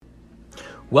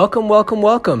Welcome, welcome,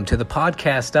 welcome to the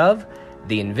podcast of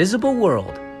The Invisible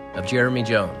World of Jeremy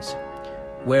Jones,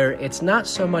 where it's not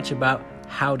so much about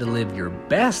how to live your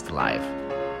best life,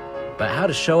 but how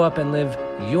to show up and live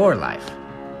your life.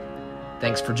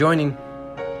 Thanks for joining.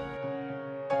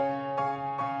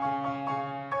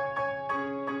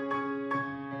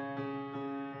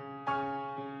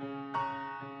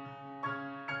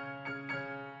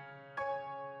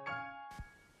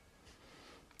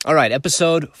 All right,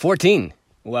 episode 14.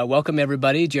 Well, welcome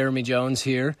everybody. Jeremy Jones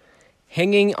here.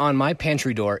 Hanging on my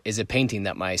pantry door is a painting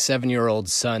that my 7-year-old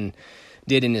son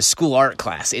did in his school art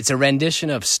class. It's a rendition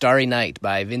of Starry Night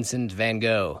by Vincent van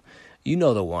Gogh. You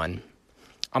know the one.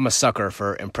 I'm a sucker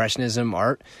for Impressionism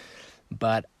art,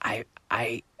 but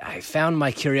I found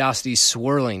my curiosity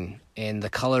swirling in the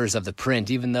colors of the print,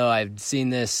 even though I've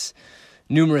seen this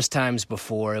numerous times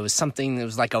before. It was something that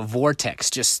was like a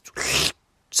vortex, just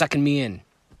sucking me in.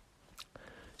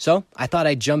 So I thought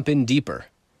I'd jump in deeper.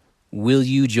 Will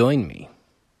you join me?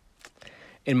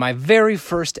 In my very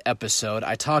first episode,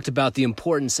 I talked about the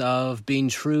importance of being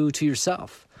true to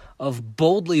yourself, of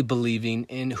boldly believing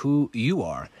in who you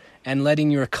are and letting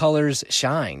your colors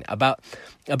shine, about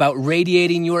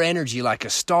radiating your energy like a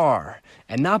star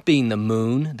and not being the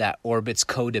moon that orbits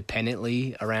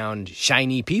codependently around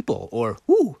shiny people or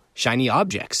shiny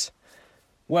objects.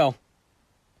 Well,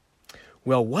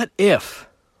 what if?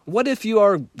 What if you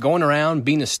are going around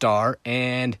being a star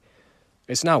and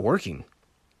it's not working?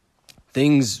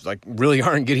 Things really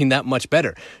aren't getting that much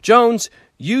better. Jones,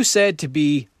 you said to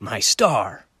be my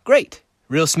star. Great.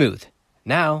 Real smooth.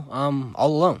 Now I'm all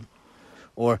alone.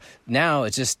 Or now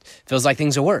it just feels like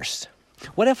things are worse.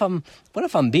 What if I'm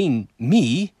being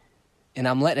me and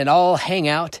I'm letting it all hang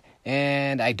out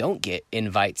and I don't get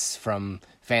invites from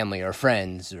family or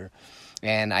friends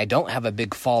and I don't have a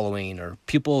big following or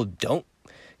people don't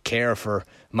care for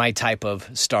my type of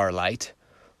starlight,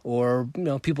 or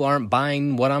people aren't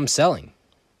buying what I'm selling?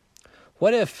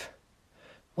 What if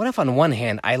on one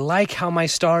hand I like how my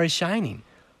star is shining?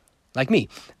 Like me,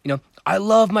 I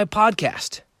love my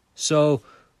podcast. So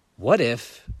what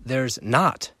if there's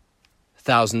not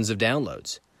thousands of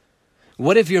downloads?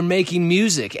 What if you're making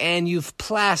music and you've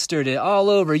plastered it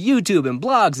all over YouTube and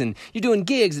blogs and you're doing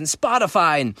gigs and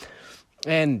Spotify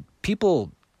and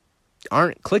people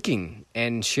aren't clicking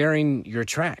and sharing your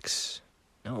tracks?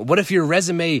 What if your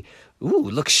resume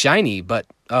looks shiny, but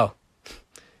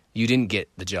you didn't get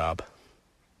the job?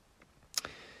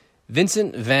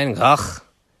 Vincent van Gogh,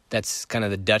 that's kind of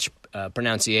the Dutch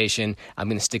pronunciation. I'm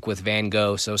going to stick with Van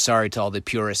Gogh, so sorry to all the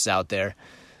purists out there.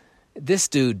 This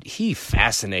dude, he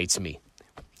fascinates me.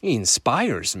 He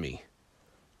inspires me.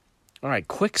 All right,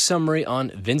 quick summary on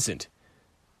Vincent.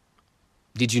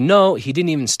 Did you know he didn't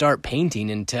even start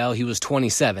painting until he was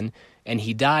 27, and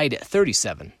he died at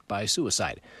 37 by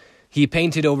suicide? He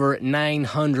painted over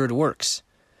 900 works.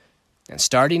 And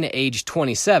starting at age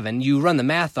 27, you run the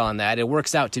math on that, it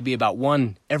works out to be about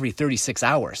one every 36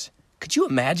 hours. Could you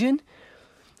imagine?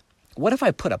 What if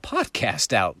I put a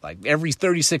podcast out every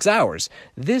 36 hours?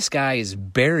 This guy is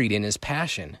buried in his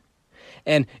passion.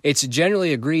 And it's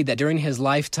generally agreed that during his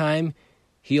lifetime,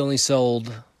 he only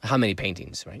sold how many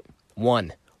paintings, right?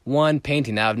 One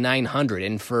painting out of 900.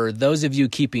 And for those of you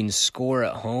keeping score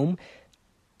at home,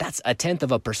 that's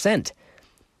 0.1%.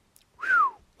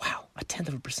 Wow,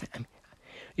 0.1%.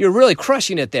 You're really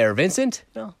crushing it there, Vincent.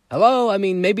 Hello?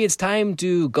 Maybe it's time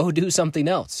to go do something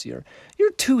else. You're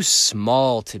too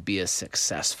small to be a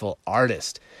successful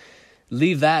artist.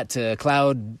 Leave that to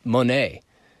Claude Monet.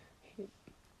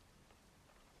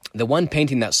 The one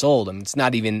painting that sold, it's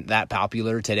not even that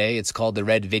popular today. It's called The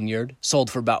Red Vineyard. Sold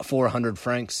for about 400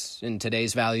 francs in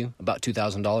today's value, about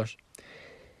 $2,000.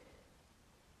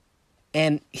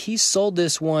 And he sold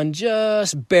this one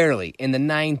just barely in the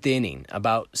 9th inning,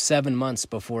 about 7 months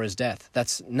before his death.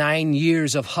 That's 9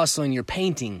 years of hustling your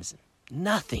paintings.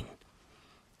 Nothing.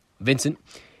 Vincent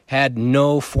had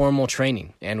no formal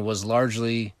training and was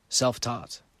largely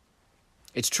self-taught.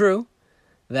 It's true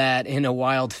that in a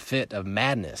wild fit of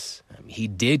madness, he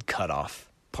did cut off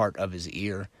part of his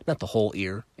ear, not the whole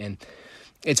ear, and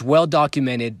it's well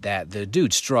documented that the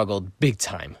dude struggled big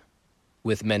time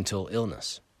with mental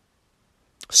illness.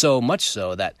 So much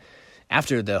so that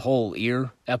after the whole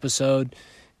ear episode,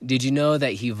 did you know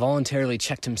that he voluntarily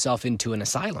checked himself into an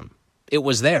asylum? It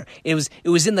was there. It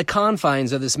was in the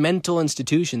confines of this mental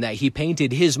institution that he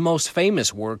painted his most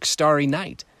famous work, Starry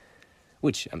Night,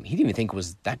 which he didn't even think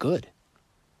was that good.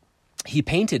 He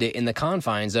painted it in the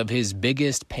confines of his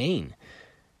biggest pain.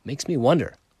 Makes me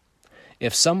wonder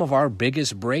if some of our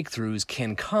biggest breakthroughs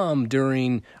can come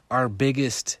during our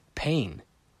biggest pain.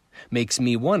 Makes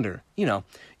me wonder,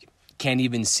 can't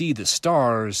even see the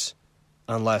stars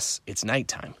unless it's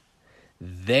nighttime.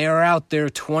 They're out there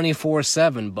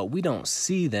 24/7, but we don't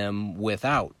see them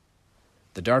without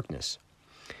the darkness.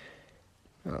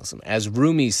 Awesome. As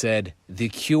Rumi said, the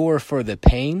cure for the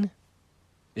pain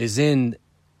is in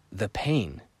the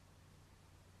pain.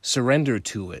 Surrender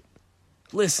to it.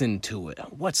 Listen to it.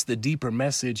 What's the deeper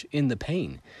message in the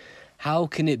pain? How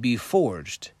can it be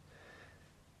forged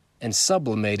and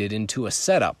sublimated into a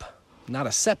setup, not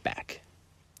a setback?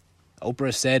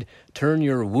 Oprah said, turn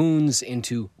your wounds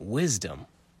into wisdom.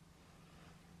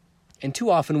 And too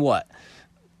often what?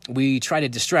 We try to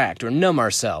distract or numb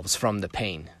ourselves from the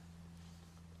pain.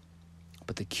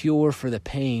 But the cure for the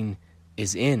pain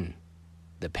is in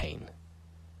the pain,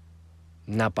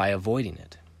 not by avoiding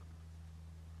it.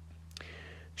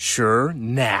 Sure,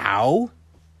 now,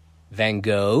 Van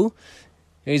Gogh,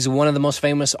 he's one of the most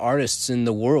famous artists in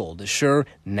the world. Sure,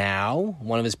 now,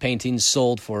 one of his paintings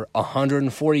sold for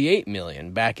 $148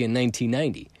 million back in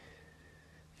 1990.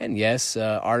 And yes,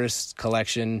 artist's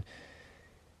collection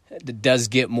does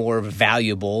get more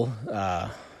valuable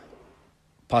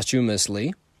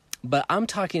posthumously, but I'm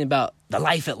talking about the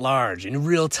life at large in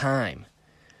real time.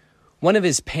 One of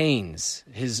his pains,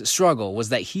 his struggle, was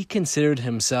that he considered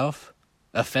himself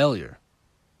a failure,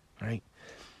 right?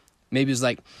 Maybe it was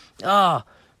like, oh,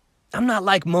 I'm not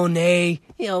like Monet.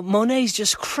 You know, Monet's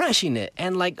just crushing it.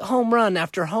 And like home run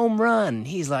after home run.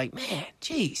 He's like, man,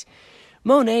 geez.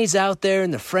 Monet's out there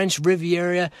in the French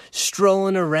Riviera,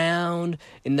 strolling around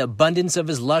in the abundance of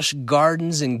his lush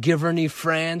gardens in Giverny,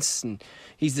 France. And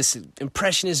he's this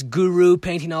impressionist guru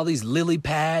painting all these lily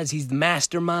pads. He's the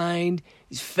mastermind.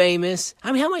 He's famous.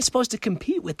 I mean, how am I supposed to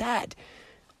compete with that?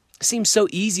 It seems so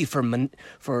easy for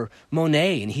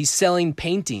Monet, and he's selling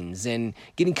paintings and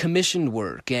getting commissioned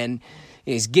work, and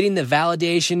he's getting the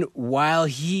validation while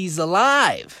he's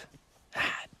alive.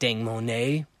 Dang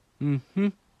Monet. Mm-hmm.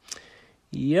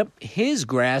 Yep, his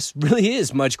grass really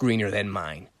is much greener than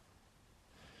mine.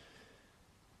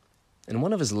 In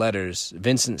one of his letters,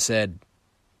 Vincent said,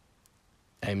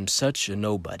 I'm such a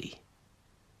nobody.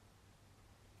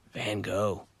 Van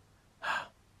Gogh.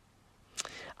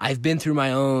 I've been through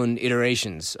my own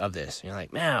iterations of this. You're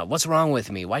like, man, what's wrong with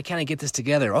me? Why can't I get this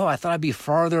together? Oh, I thought I'd be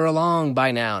farther along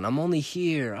by now, and I'm only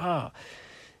here. Oh,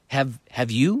 have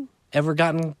you ever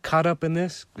gotten caught up in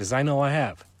this? Because I know I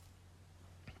have.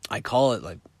 I call it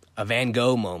like a Van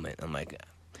Gogh moment. I'm like,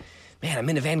 man, I'm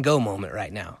in a Van Gogh moment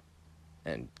right now.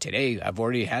 And today I've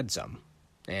already had some.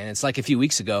 And it's like a few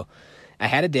weeks ago, I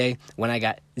had a day when I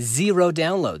got 0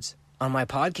 downloads on my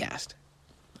podcast.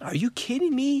 Are you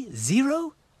kidding me?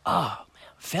 0? Oh, man,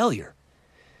 failure.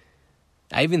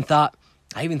 I even thought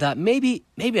maybe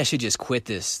I should just quit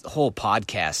this whole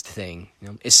podcast thing. You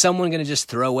know, is someone going to just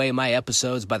throw away my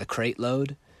episodes by the crate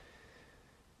load?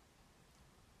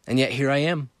 And yet here I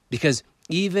am. Because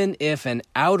even if an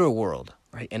outer world,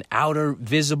 right, an outer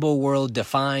visible world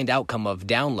defined outcome of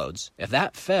downloads, if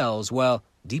that fails, well,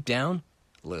 deep down,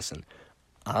 listen,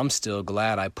 I'm still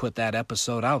glad I put that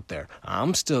episode out there.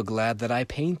 I'm still glad that I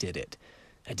painted it.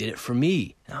 I did it for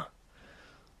me. Now,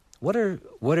 what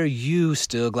are you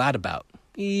still glad about?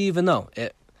 Even though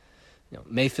it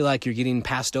may feel like you're getting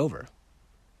passed over.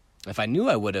 If I knew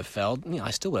I would have failed,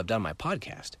 I still would have done my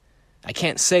podcast. I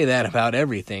can't say that about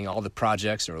everything, all the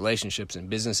projects and relationships and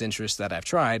business interests that I've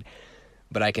tried,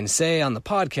 but I can say on the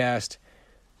podcast,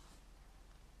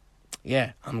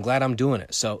 yeah, I'm glad I'm doing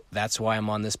it. So that's why I'm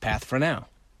on this path for now.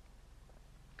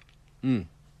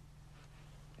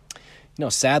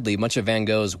 Sadly, much of Van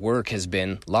Gogh's work has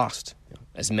been lost.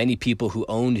 As many people who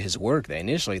owned his work, they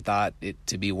initially thought it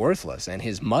to be worthless, and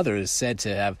his mother is said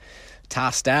to have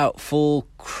tossed out full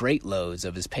crate loads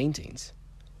of his paintings.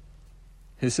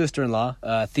 His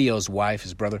sister-in-law, Theo's wife,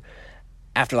 his brother,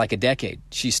 after like a decade,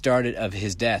 she started to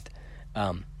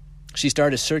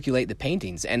circulate the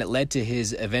paintings, and it led to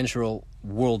his eventual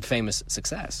world-famous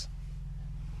success.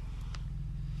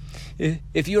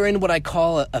 If you're in what I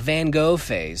call a Van Gogh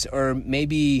phase, or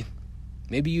maybe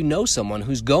you know someone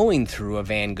who's going through a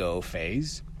Van Gogh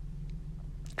phase,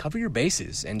 cover your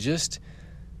bases and just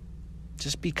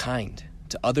be kind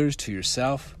to others, to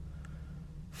yourself,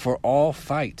 for all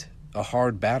fight a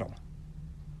hard battle.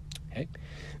 Okay?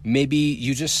 Maybe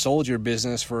you just sold your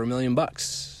business for $1 million.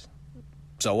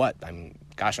 So what?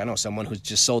 I know someone who's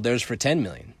just sold theirs for 10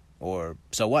 million. Or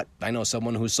so what? I know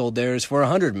someone who sold theirs for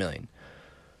 100 million.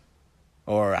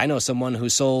 Or I know someone who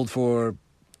sold for,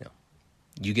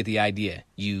 you get the idea.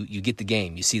 You get the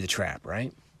game. You see the trap,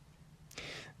 right?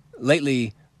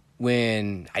 Lately,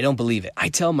 when I don't believe it, I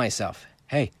tell myself,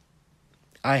 hey,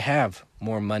 I have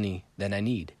more money than I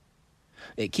need.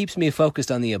 It keeps me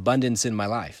focused on the abundance in my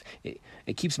life.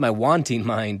 It keeps my wanting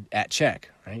mind at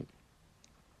check, right?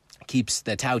 It keeps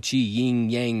the Tao Chi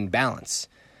yin-yang balance.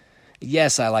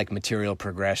 Yes, I like material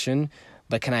progression,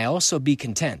 but can I also be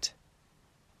content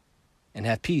and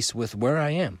have peace with where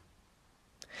I am?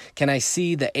 Can I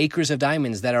see the acres of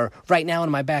diamonds that are right now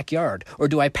in my backyard? Or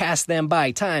do I pass them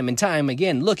by time and time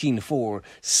again looking for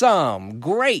some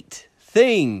great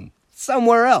thing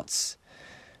somewhere else?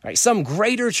 Right, some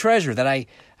greater treasure that I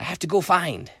have to go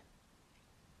find.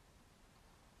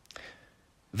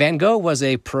 Van Gogh was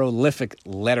a prolific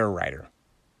letter writer.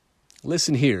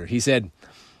 Listen here. He said,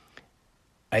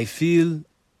 "I feel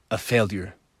a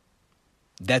failure.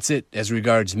 That's it as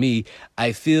regards me.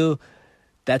 I feel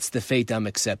that's the fate I'm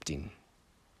accepting,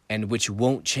 and which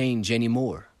won't change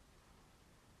anymore."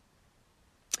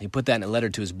 He put that in a letter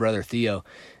to his brother Theo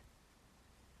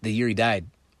the year he died.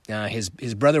 His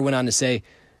brother went on to say,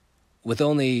 with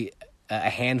only a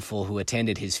handful who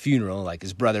attended his funeral, like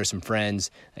his brother, some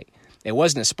friends, it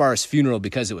wasn't a sparse funeral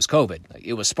because it was COVID.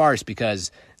 It was sparse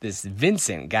because this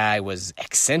Vincent guy was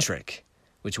eccentric,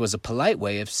 which was a polite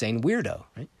way of saying weirdo.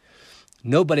 Right?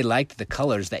 Nobody liked the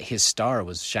colors that his star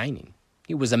was shining.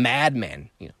 He was a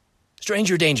madman,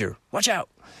 stranger danger, watch out.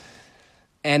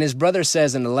 And his brother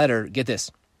says in the letter, get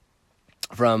this,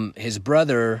 from his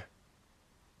brother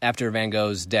after Van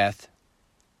Gogh's death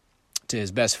to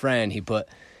his best friend, he put,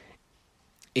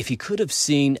 "If he could have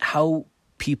seen how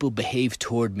people behaved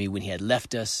toward me when he had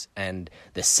left us and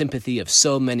the sympathy of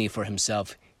so many for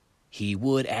himself, he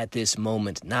would at this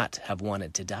moment not have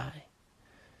wanted to die."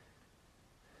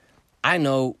 I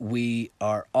know we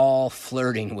are all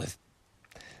flirting with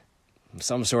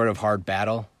some sort of hard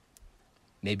battle.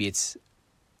 Maybe it's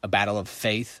a battle of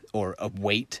faith or of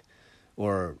weight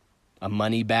or a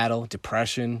money battle,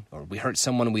 depression, or we hurt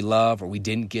someone we love, or we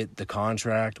didn't get the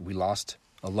contract, we lost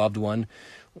a loved one,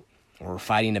 or we're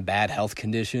fighting a bad health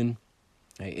condition.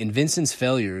 In Vincent's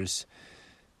failures,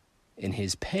 in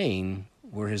his pain,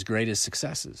 were his greatest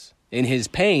successes. In his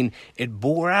pain, it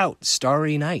bore out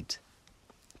Starry Night.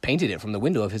 Painted it from the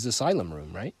window of his asylum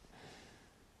room, right?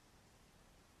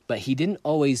 But he didn't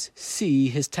always see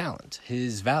his talent,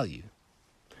 his value.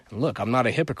 And look, I'm not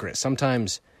a hypocrite.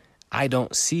 Sometimes I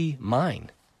don't see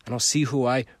mine. I don't see who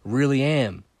I really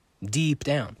am deep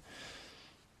down.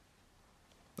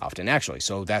 Often, actually.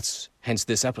 So that's hence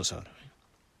this episode.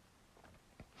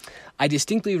 I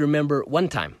distinctly remember one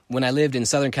time when I lived in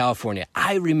Southern California,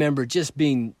 I remember just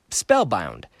being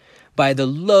spellbound by the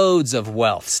loads of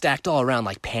wealth stacked all around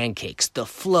like pancakes, the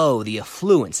flow, the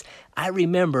affluence. I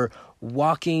remember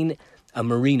walking a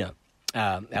marina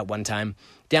at one time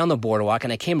down the boardwalk,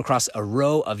 and I came across a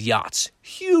row of yachts,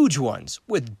 huge ones,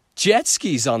 with jet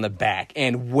skis on the back.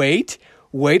 And wait,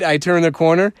 I turn the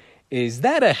corner. Is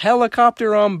that a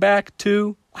helicopter on back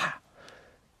too? Wow.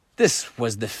 This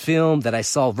was the film that I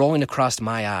saw rolling across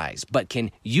my eyes. But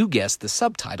can you guess the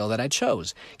subtitle that I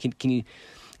chose? Can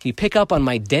you pick up on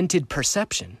my dented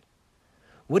perception?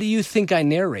 What do you think I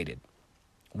narrated?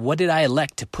 What did I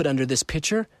elect to put under this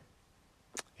picture?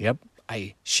 Yep,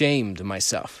 I shamed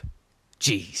myself.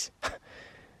 Jeez,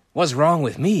 what's wrong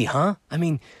with me, huh? I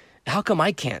mean, how come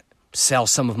I can't sell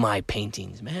some of my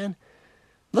paintings, man?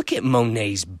 Look at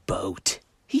Monet's boat.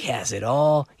 He has it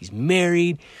all. He's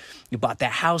married. He bought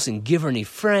that house in Giverny,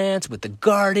 France, with the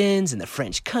gardens and the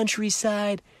French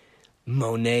countryside.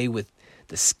 Monet with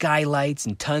the skylights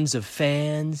and tons of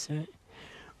fans.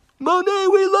 Monet,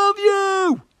 we love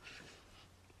you!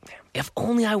 If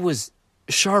only I was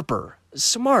sharper,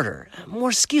 smarter,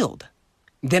 more skilled,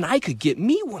 then I could get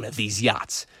me one of these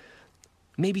yachts.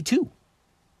 Maybe two.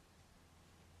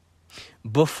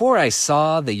 Before I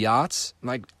saw the yachts,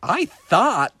 I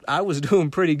thought I was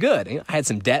doing pretty good. I had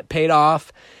some debt paid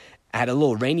off. I had a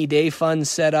little rainy day fund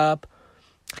set up.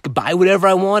 I could buy whatever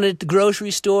I wanted at the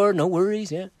grocery store. No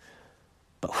worries, yeah.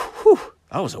 But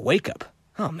that was a wake-up.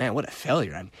 Oh, man, what a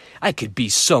failure. I could be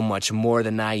so much more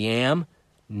than I am,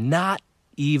 not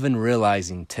even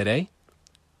realizing today,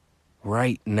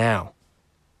 right now,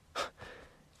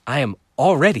 I am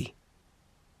already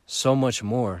so much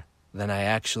more than I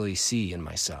actually see in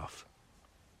myself.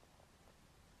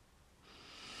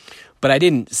 But I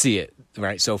didn't see it,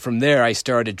 right? So from there, I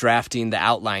started drafting the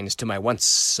outlines to my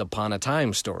once upon a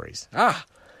time stories.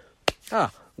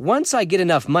 Once I get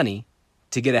enough money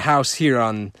to get a house here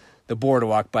on the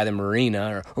boardwalk by the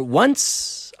marina, or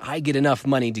once I get enough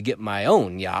money to get my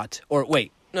own yacht, or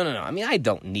wait, no. I mean, I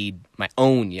don't need my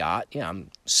own yacht. Yeah, I'm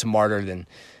smarter than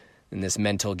this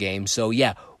mental game. So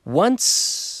yeah,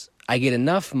 once I get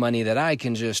enough money that I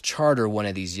can just charter one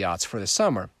of these yachts for the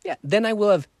summer, yeah, then I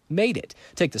will have made it.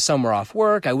 Take the summer off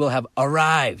work, I will have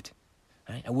arrived.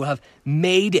 Right? I will have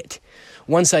made it.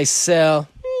 Once I sell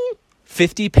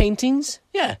 50 paintings,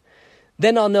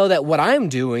 then I'll know that what I'm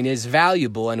doing is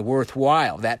valuable and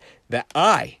worthwhile, that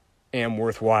I am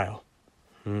worthwhile.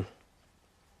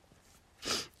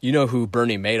 You know who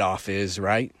Bernie Madoff is,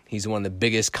 right? He's one of the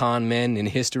biggest con men in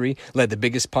history, led the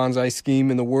biggest Ponzi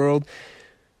scheme in the world.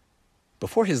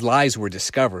 Before his lies were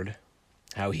discovered,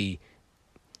 how he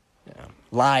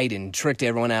lied and tricked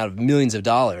everyone out of millions of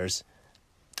dollars,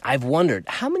 I've wondered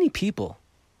how many people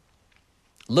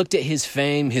looked at his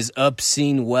fame, his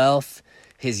obscene wealth,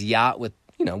 his yacht with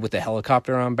the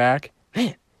helicopter on back.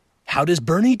 Man, how does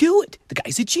Bernie do it? The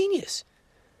guy's a genius.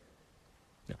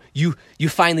 You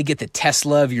finally get the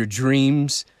Tesla of your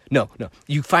dreams. No,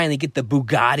 you finally get the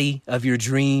Bugatti of your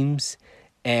dreams.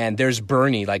 And there's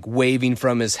Bernie waving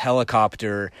from his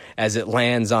helicopter as it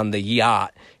lands on the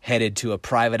yacht headed to a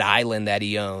private island that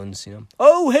he owns.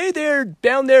 Oh, hey there,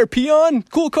 down there, peon.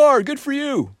 Cool car, good for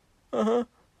you. But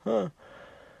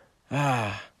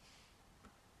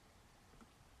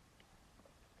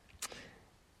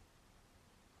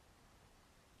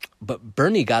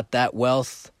Bernie got that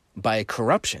wealth by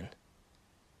corruption.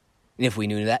 And if we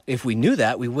knew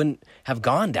that, we wouldn't have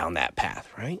gone down that path,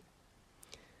 right?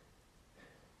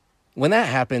 When that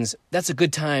happens, that's a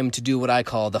good time to do what I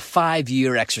call the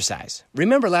 5-year exercise.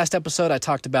 Remember last episode I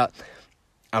talked about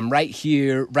I'm right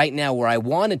here, right now where I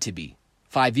wanted to be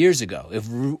 5 years ago.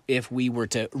 If we were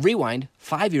to rewind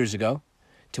 5 years ago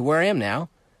to where I am now,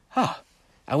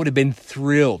 I would have been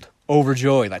thrilled,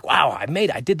 overjoyed. Wow, I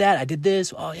did that, I did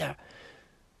this, oh yeah.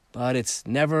 But it's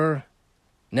never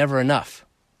enough.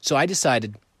 So I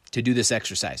decided to do this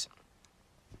exercise.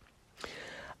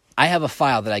 I have a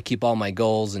file that I keep all my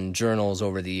goals and journals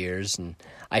over the years, and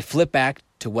I flip back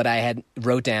to what I had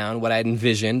wrote down, what I had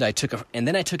envisioned. And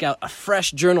then I took out a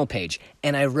fresh journal page,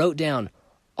 and I wrote down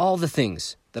all the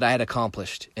things that I had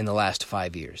accomplished in the last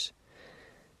 5 years.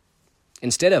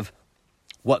 Instead of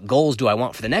what goals do I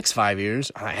want for the next 5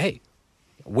 years, hey,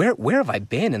 where have I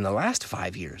been in the last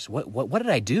 5 years? What did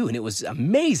I do? And it was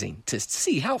amazing to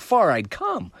see how far I'd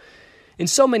come. In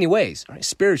so many ways, right?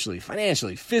 Spiritually,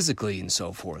 financially, physically, and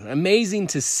so forth. Amazing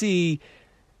to see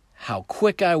how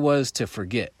quick I was to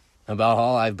forget about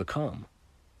all I've become.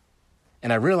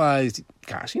 And I realized,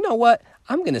 gosh, you know what?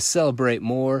 I'm going to celebrate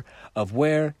more of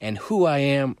where and who I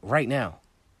am right now.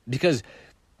 Because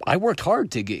I worked hard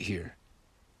to get here.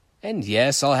 And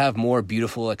yes, I'll have more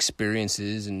beautiful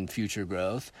experiences and future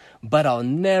growth, but I'll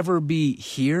never be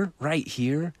here, right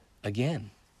here,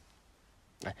 again.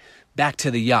 Back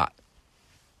to the yacht.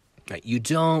 You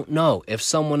don't know if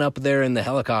someone up there in the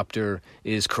helicopter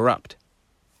is corrupt.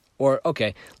 Or,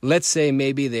 okay, let's say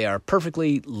maybe they are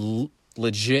perfectly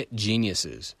legit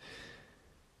geniuses,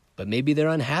 but maybe they're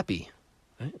unhappy.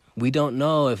 Right? We don't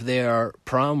know if they are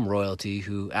prom royalty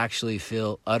who actually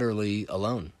feel utterly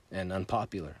alone and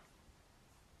unpopular.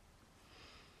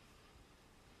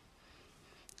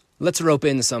 Let's rope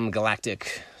in some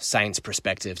galactic science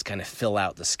perspectives to kind of fill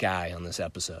out the sky on this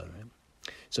episode. Right?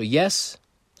 So yes,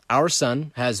 our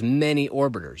sun has many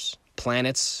orbiters,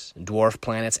 planets, dwarf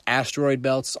planets, asteroid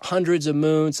belts, hundreds of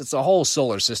moons. It's a whole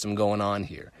solar system going on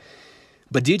here.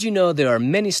 But did you know there are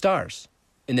many stars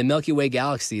in the Milky Way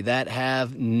galaxy that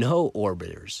have no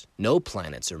orbiters, no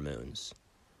planets or moons?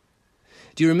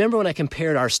 Do you remember when I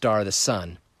compared our star, the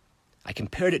sun? I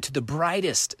compared it to the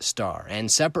brightest star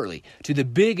and separately to the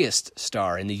biggest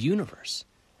star in the universe.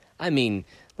 I mean,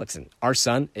 listen, our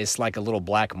sun is like a little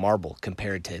black marble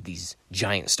compared to these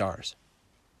giant stars.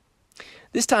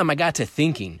 This time I got to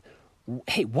thinking,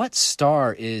 hey, what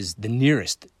star is the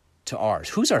nearest to ours?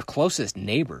 Who's our closest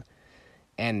neighbor?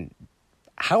 And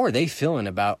how are they feeling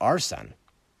about our sun?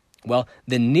 Well,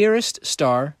 the nearest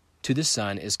star to the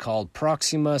sun is called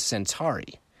Proxima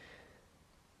Centauri.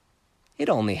 It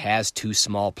only has 2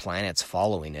 small planets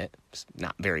following it. It's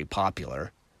not very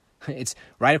popular. It's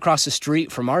right across the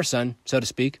street from our sun, so to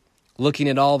speak, looking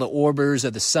at all the orbiters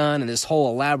of the sun and this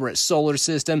whole elaborate solar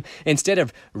system. Instead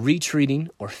of retreating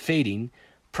or fading,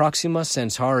 Proxima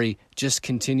Centauri just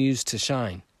continues to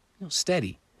shine,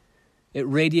 steady. It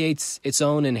radiates its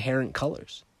own inherent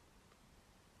colors.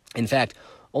 In fact,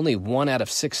 only 1 out of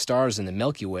 6 stars in the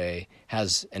Milky Way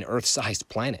has an Earth-sized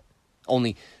planet.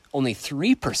 Only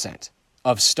 3%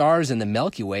 of stars in the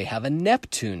Milky Way have a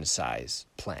Neptune-sized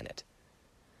planet.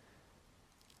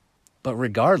 But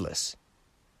regardless,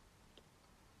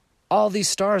 all these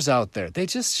stars out there, they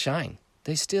just shine.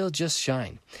 They still just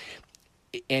shine.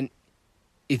 And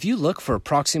if you look for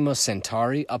Proxima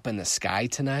Centauri up in the sky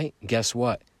tonight, guess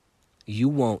what? You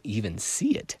won't even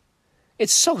see it.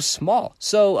 It's so small,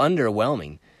 so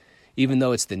underwhelming. even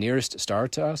though it's the nearest star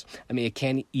to us. I mean, it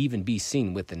can't even be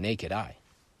seen with the naked eye.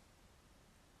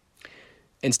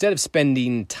 Instead of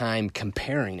spending time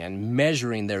comparing and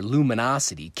measuring their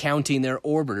luminosity, counting their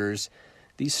orbiters,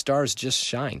 these stars just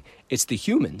shine. It's the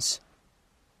humans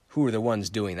who are the ones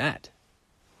doing that.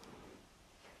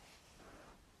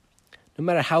 No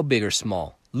matter how big or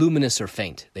small, luminous or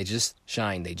faint, they just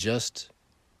shine. They just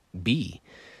be.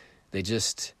 They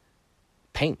just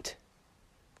paint,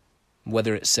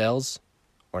 whether it sells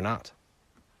or not.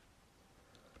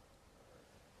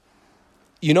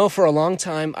 You know, for a long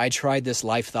time, I tried this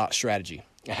life thought strategy.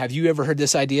 Have you ever heard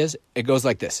this idea? It goes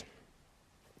like this.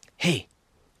 Hey,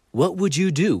 what would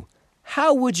you do?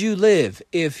 How would you live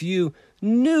if you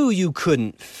knew you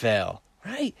couldn't fail,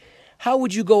 right? How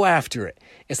would you go after it?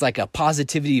 It's like a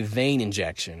positivity vein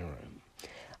injection.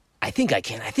 I think I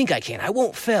can. I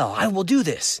won't fail. I will do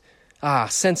this.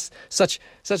 Sense such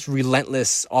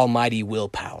relentless, almighty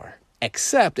willpower.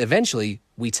 Except eventually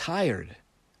we tired.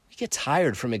 We get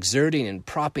tired from exerting and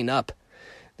propping up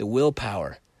the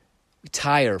willpower. We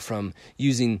tire from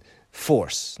using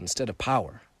force instead of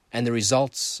power. And the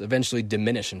results eventually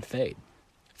diminish and fade.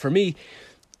 For me,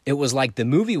 it was like the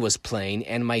movie was playing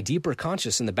and my deeper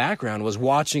conscious in the background was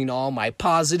watching all my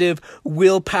positive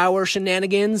willpower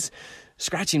shenanigans,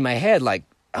 scratching my head like,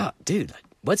 dude,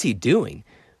 what's he doing?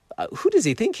 Who does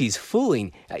he think he's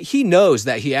fooling? He knows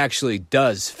that he actually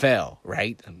does fail,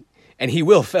 right? And he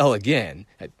will fail again.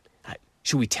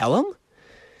 Should we tell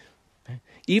him?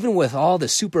 Even with all the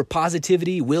super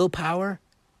positivity, willpower,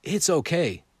 it's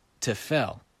okay to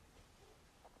fail.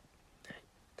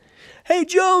 Hey,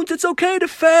 Jones, it's okay to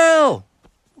fail.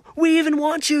 We even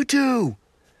want you to.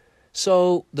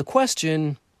 So the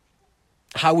question,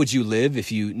 how would you live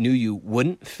if you knew you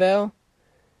wouldn't fail?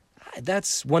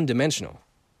 That's one-dimensional.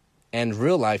 And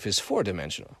real life is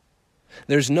four-dimensional.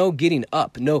 There's no getting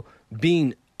up, no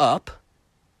being up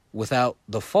without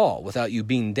the fall, without you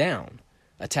being down.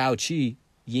 A Tao Chi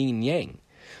yin yang.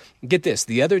 Get this.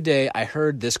 The other day I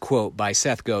heard this quote by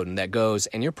Seth Godin that goes,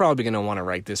 and you're probably going to want to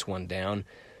write this one down.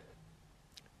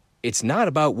 It's not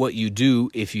about what you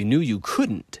do if you knew you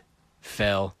couldn't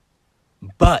fail,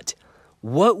 but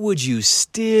what would you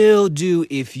still do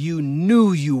if you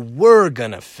knew you were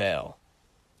going to fail?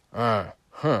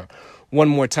 One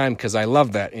more time because I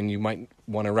love that and you might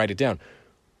want to write it down.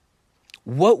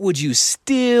 What would you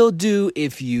still do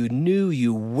if you knew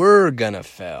you were going to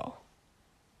fail?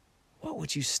 What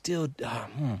would you still do?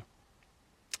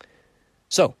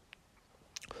 So,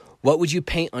 what would you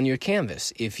paint on your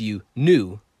canvas if you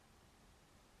knew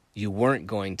you weren't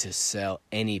going to sell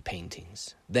any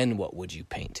paintings? Then what would you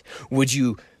paint? Would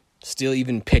you still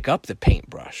even pick up the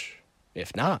paintbrush?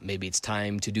 If not, maybe it's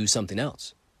time to do something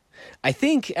else. I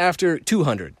think after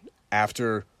 200,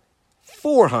 after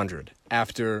 400,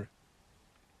 after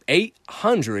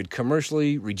 800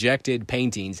 commercially rejected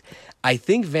paintings, I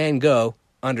think Van Gogh,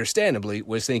 understandably,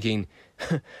 was thinking,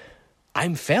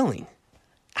 I'm failing.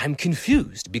 I'm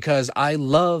confused because I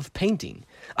love painting.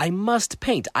 I must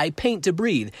paint. I paint to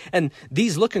breathe. And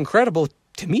these look incredible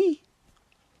to me.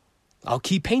 I'll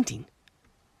keep painting.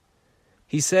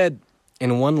 He said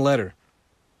in one letter,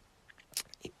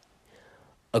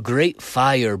 a great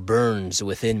fire burns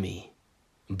within me,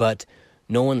 but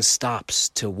no one stops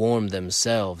to warm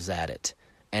themselves at it,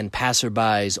 and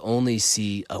passerbys only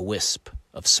see a wisp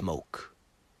of smoke.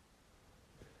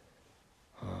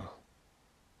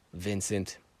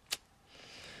 Vincent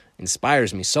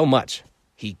inspires me so much.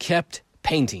 He kept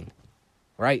painting,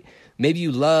 right? Maybe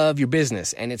you love your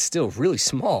business and it's still really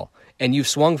small and you've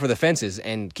swung for the fences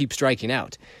and keep striking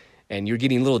out and you're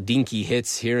getting little dinky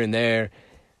hits here and there.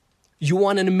 You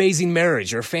want an amazing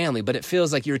marriage or family, but it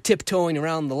feels like you're tiptoeing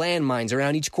around the landmines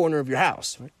around each corner of your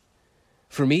house. Right?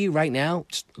 For me right now,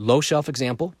 just low shelf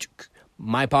example,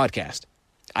 my podcast.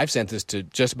 I've sent this to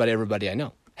just about everybody I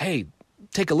know. Hey,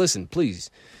 take a listen,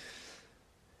 please.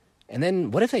 And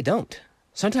then what if they don't?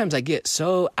 Sometimes I get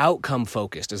so outcome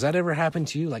focused. Does that ever happen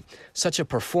to you? Like such a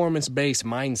performance-based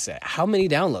mindset. How many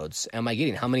downloads am I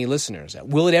getting? How many listeners?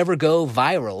 Will it ever go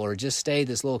viral or just stay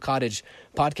this little cottage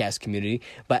podcast community?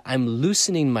 But I'm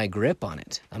loosening my grip on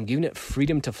it. I'm giving it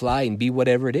freedom to fly and be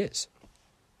whatever it is.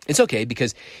 It's okay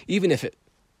because even if it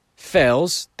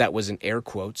fails, that was in air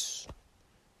quotes,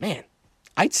 man,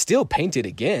 I'd still paint it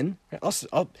again.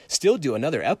 I'll still do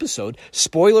another episode.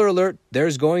 Spoiler alert,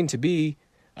 there's going to be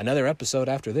another episode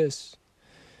after this.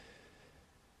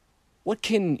 What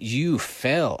can you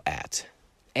fail at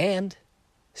and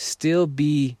still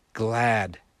be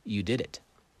glad you did it?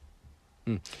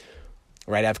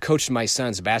 Right, I've coached my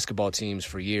son's basketball teams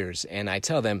for years, and I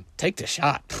tell them, take the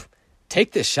shot.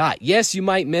 Take this shot. Yes, you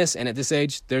might miss, and at this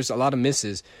age, there's a lot of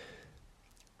misses.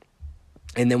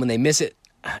 And then when they miss it,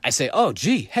 I say, oh,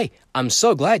 gee, hey, I'm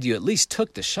so glad you at least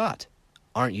took the shot.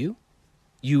 Aren't you?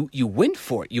 You went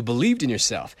for it. You believed in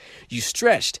yourself. You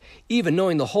stretched, even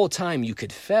knowing the whole time you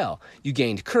could fail. You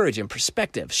gained courage and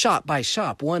perspective, shot by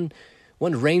shot, one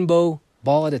rainbow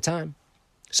ball at a time.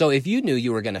 So if you knew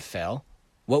you were going to fail,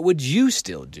 what would you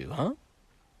still do, huh?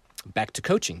 Back to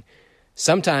coaching.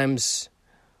 Sometimes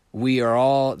we are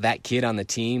all that kid on the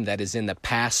team that is in the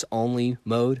pass-only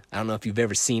mode. I don't know if you've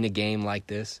ever seen a game like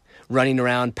this. Running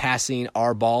around, passing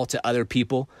our ball to other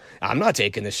people. I'm not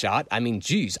taking the shot. I mean,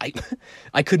 geez,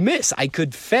 I could miss. I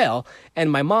could fail.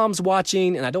 And my mom's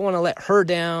watching, and I don't want to let her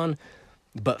down.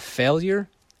 But failure,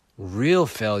 real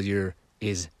failure,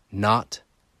 is not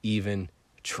even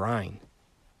trying.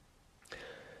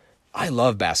 I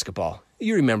love basketball.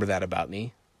 You remember that about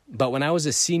me. But when I was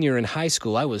a senior in high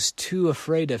school, I was too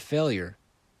afraid of failure,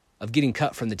 of getting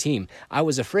cut from the team. I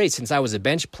was afraid, since I was a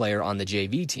bench player on the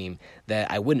JV team, that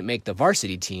I wouldn't make the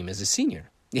varsity team as a senior.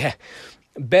 Yeah,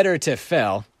 better to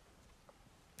fail.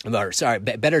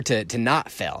 Better to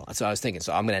not fail. That's what I was thinking.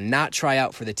 So I'm going to not try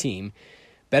out for the team.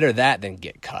 Better that than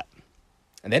get cut.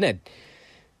 And then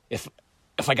if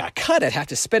I got cut, I'd have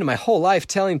to spend my whole life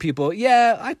telling people,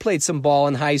 yeah, I played some ball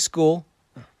in high school,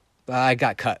 but I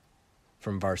got cut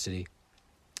from varsity.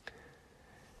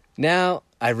 Now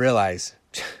I realize,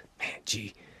 man,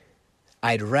 gee,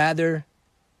 I'd rather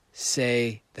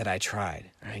say that I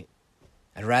tried, right?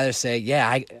 I'd rather say,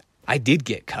 yeah, I did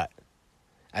get cut.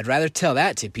 I'd rather tell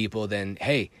that to people than,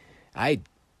 hey, I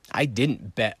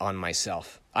didn't bet on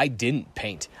myself. I didn't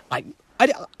paint. I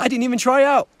didn't even try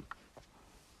out.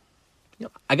 You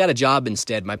know, I got a job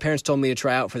instead. My parents told me to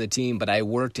try out for the team, but I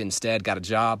worked instead, got a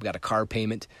job, got a car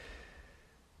payment.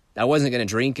 I wasn't going to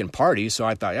drink and party, so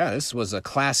I thought, yeah, this was a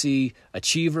classy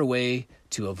achiever way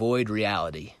to avoid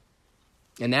reality.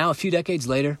 And now, a few decades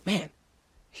later, man,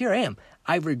 here I am.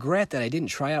 I regret that I didn't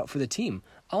try out for the team.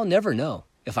 I'll never know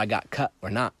if I got cut or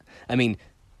not. I mean,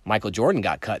 Michael Jordan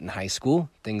got cut in high school.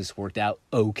 Things worked out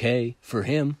okay for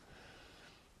him.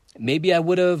 Maybe I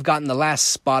would have gotten the last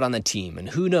spot on the team, and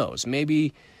who knows,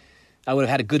 maybe I would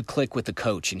have had a good click with the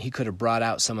coach, and he could have brought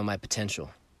out some of my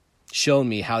potential. Shown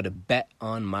me how to bet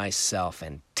on myself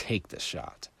and take the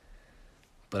shot.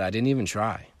 But I didn't even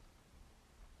try.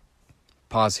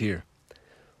 Pause here.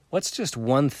 What's just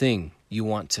one thing you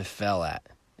want to fail at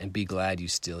and be glad you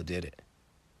still did it?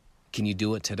 Can you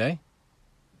do it today?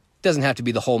 Doesn't have to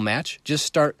be the whole match. Just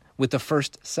start with the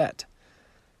first set.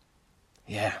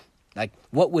 Yeah, like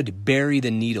what would bury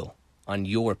the needle on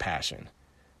your passion?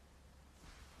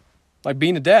 Like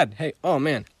being a dad. Hey, oh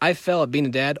man, I fail at being a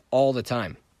dad all the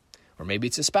time. Or maybe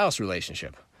it's a spouse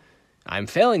relationship. I'm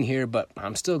failing here, but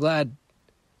I'm still glad.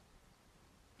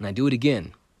 And I do it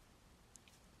again.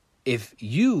 If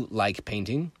you like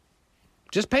painting,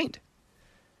 just paint.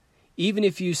 Even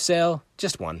if you sell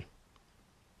just one.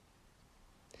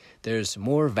 There's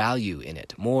more value in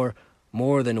it, more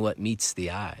than what meets the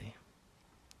eye.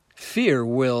 Fear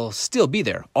will still be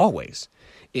there, always.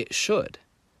 It should.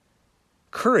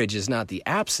 Courage is not the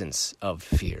absence of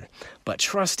fear, but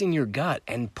trusting your gut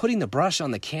and putting the brush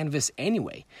on the canvas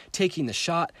anyway, taking the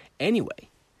shot anyway.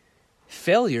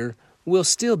 Failure will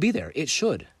still be there. It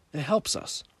should. It helps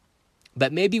us.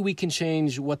 But maybe we can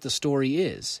change what the story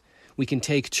is. We can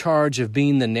take charge of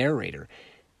being the narrator.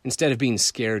 Instead of being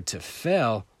scared to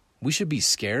fail, we should be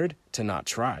scared to not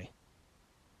try.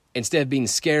 Instead of being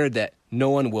scared that no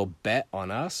one will bet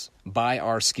on us, buy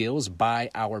our skills, buy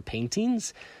our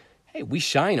paintings, hey, we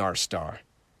shine our star.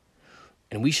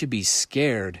 And we should be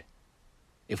scared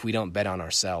if we don't bet on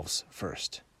ourselves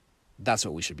first. That's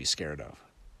what we should be scared of.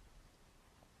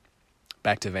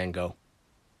 Back to Van Gogh.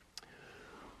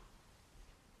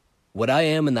 What I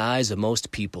am in the eyes of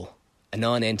most people, a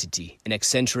non-entity, an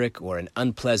eccentric or an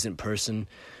unpleasant person,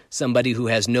 somebody who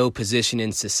has no position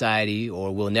in society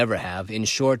or will never have, in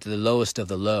short, the lowest of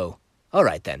the low. All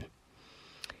right then.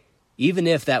 Even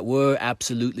if that were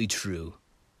absolutely true,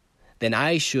 then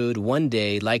I should one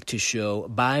day like to show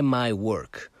by my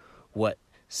work what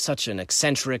such an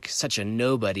eccentric, such a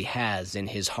nobody has in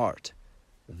his heart.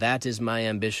 That is my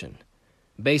ambition.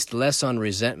 Based less on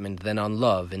resentment than on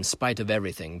love in spite of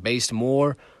everything. Based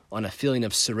more on a feeling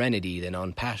of serenity than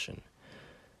on passion.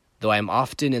 Though I am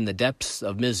often in the depths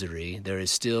of misery, there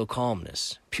is still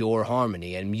calmness, pure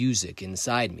harmony, and music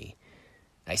inside me.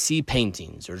 I see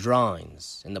paintings or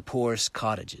drawings in the poorest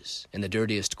cottages, in the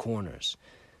dirtiest corners,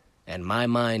 and my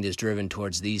mind is driven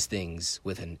towards these things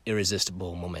with an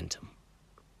irresistible momentum.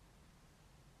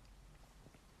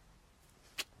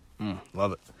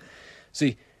 Love it.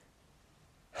 See,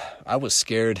 I was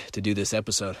scared to do this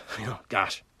episode.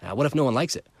 Gosh, what if no one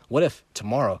likes it? What if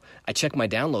tomorrow I check my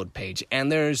download page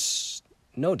and there's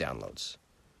no downloads?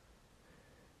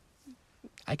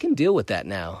 I can deal with that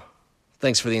now.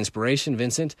 Thanks for the inspiration,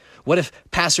 Vincent. What if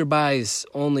passerbys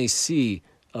only see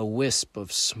a wisp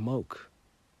of smoke?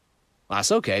 Well,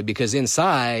 that's okay, because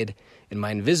inside, in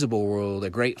my invisible world, a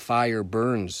great fire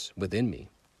burns within me.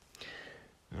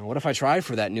 Now, what if I try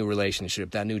for that new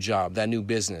relationship, that new job, that new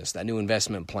business, that new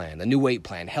investment plan, the new weight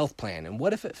plan, health plan, and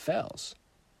what if it fails?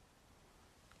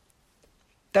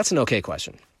 That's an okay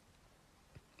question.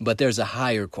 But there's a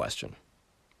higher question.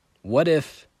 What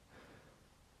if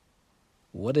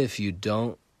you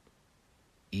don't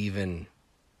even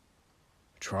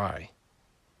try?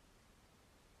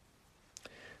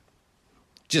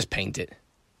 Just paint it.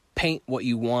 Paint what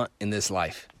you want in this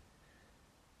life.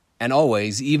 And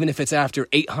always, even if it's after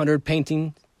 800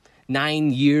 paintings,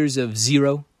 9 years of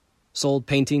 0 sold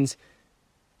paintings,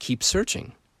 keep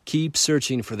searching. Keep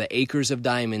searching for the acres of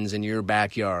diamonds in your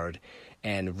backyard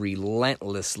and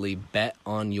relentlessly bet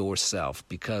on yourself,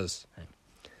 because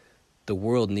the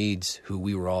world needs who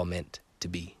we were all meant to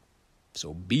be.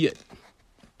 So be it.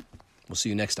 We'll see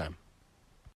you next time.